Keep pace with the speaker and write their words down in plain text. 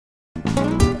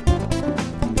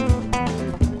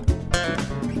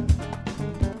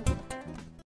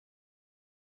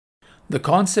The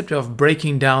concept of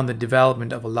breaking down the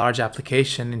development of a large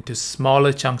application into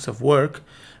smaller chunks of work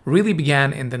really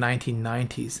began in the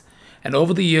 1990s, and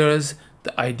over the years,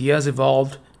 the ideas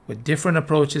evolved with different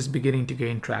approaches beginning to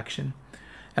gain traction.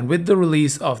 And with the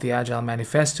release of the Agile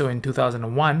Manifesto in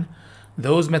 2001,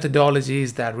 those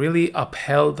methodologies that really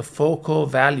upheld the 4 core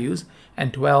values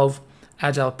and 12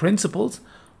 Agile principles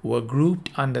were grouped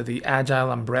under the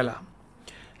Agile umbrella.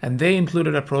 And they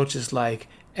included approaches like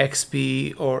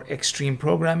XP or extreme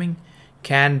programming,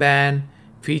 Kanban,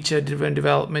 feature-driven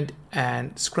development,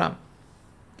 and Scrum.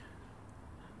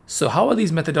 So how are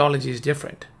these methodologies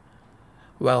different?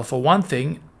 Well, for one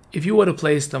thing, if you were to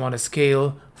place them on a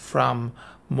scale from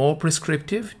more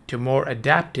prescriptive to more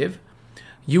adaptive,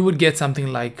 you would get something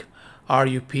like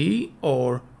RUP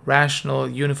or Rational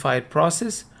Unified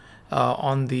Process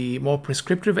on the more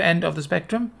prescriptive end of the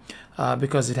spectrum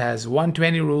because it has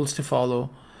 120 rules to follow.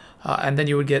 And then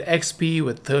you would get XP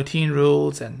with 13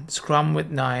 rules and Scrum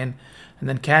with 9 and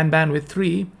then Kanban with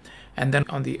 3. And then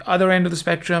on the other end of the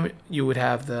spectrum, you would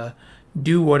have the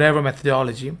do whatever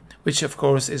methodology, which of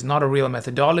course is not a real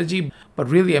methodology, but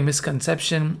really a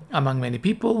misconception among many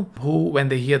people who, when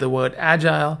they hear the word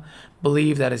Agile,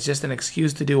 believe that it's just an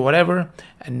excuse to do whatever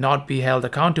and not be held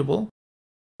accountable,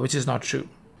 which is not true.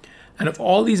 And of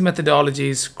all these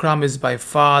methodologies, Scrum is by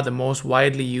far the most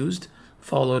widely used,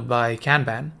 followed by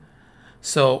Kanban.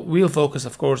 So we'll focus,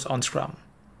 of course, on Scrum.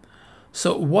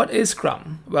 So what is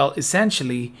Scrum? Well,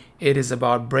 essentially, it is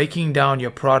about breaking down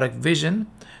your product vision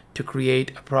to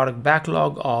create a product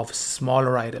backlog of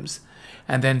smaller items,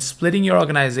 and then splitting your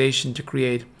organization to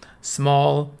create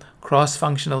small,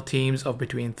 cross-functional teams of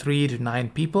between 3 to 9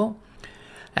 people,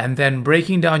 and then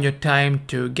breaking down your time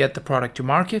to get the product to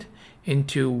market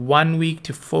into 1 week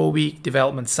to 4 week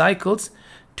development cycles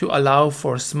to allow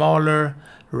for smaller,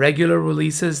 regular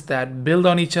releases that build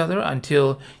on each other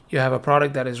until you have a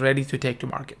product that is ready to take to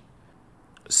market.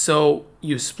 So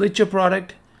you split your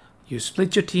product, you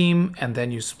split your team, and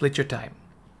then you split your time.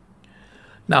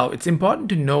 Now, it's important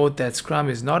to note that Scrum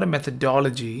is not a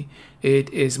methodology, it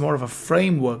is more of a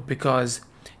framework because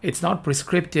it's not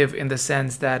prescriptive in the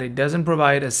sense that it doesn't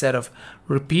provide a set of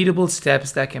repeatable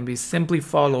steps that can be simply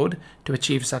followed to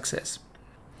achieve success.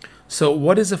 So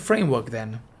what is a framework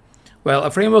then? Well,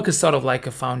 a framework is sort of like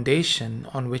a foundation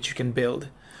on which you can build.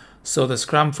 So the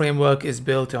Scrum framework is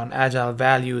built on Agile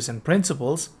values and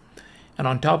principles. And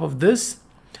on top of this,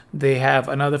 they have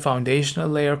another foundational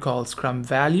layer called Scrum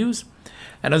values.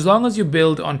 And as long as you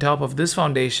build on top of this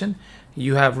foundation,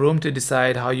 you have room to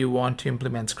decide how you want to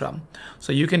implement Scrum.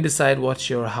 So you can decide what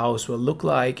your house will look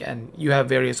like, and you have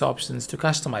various options to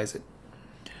customize it.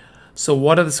 So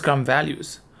what are the Scrum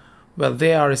values? Well,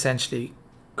 they are essentially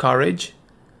courage,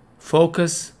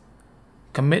 focus,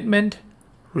 commitment,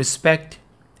 respect,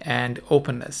 and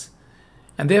openness.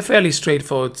 And they're fairly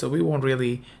straightforward, so we won't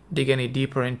really dig any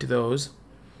deeper into those.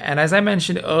 And as I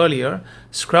mentioned earlier,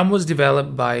 Scrum was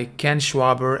developed by Ken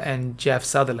Schwaber and Jeff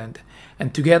Sutherland.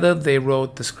 And together they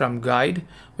wrote the Scrum Guide,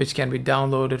 which can be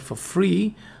downloaded for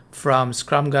free from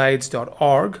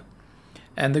scrumguides.org.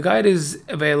 And the guide is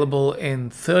available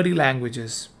in 30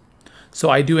 languages.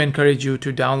 So I do encourage you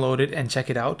to download it and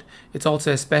check it out. It's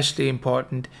also especially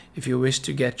important if you wish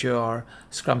to get your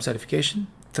Scrum certification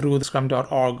through the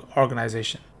scrum.org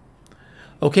organization.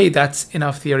 Okay, that's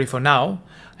enough theory for now,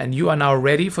 and you are now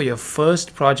ready for your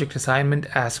first project assignment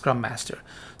as Scrum Master.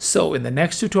 So in the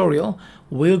next tutorial,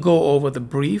 we'll go over the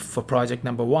brief for project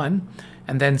number 1,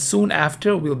 and then soon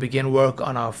after we'll begin work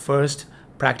on our first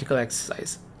practical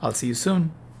exercise. I'll see you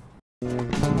soon.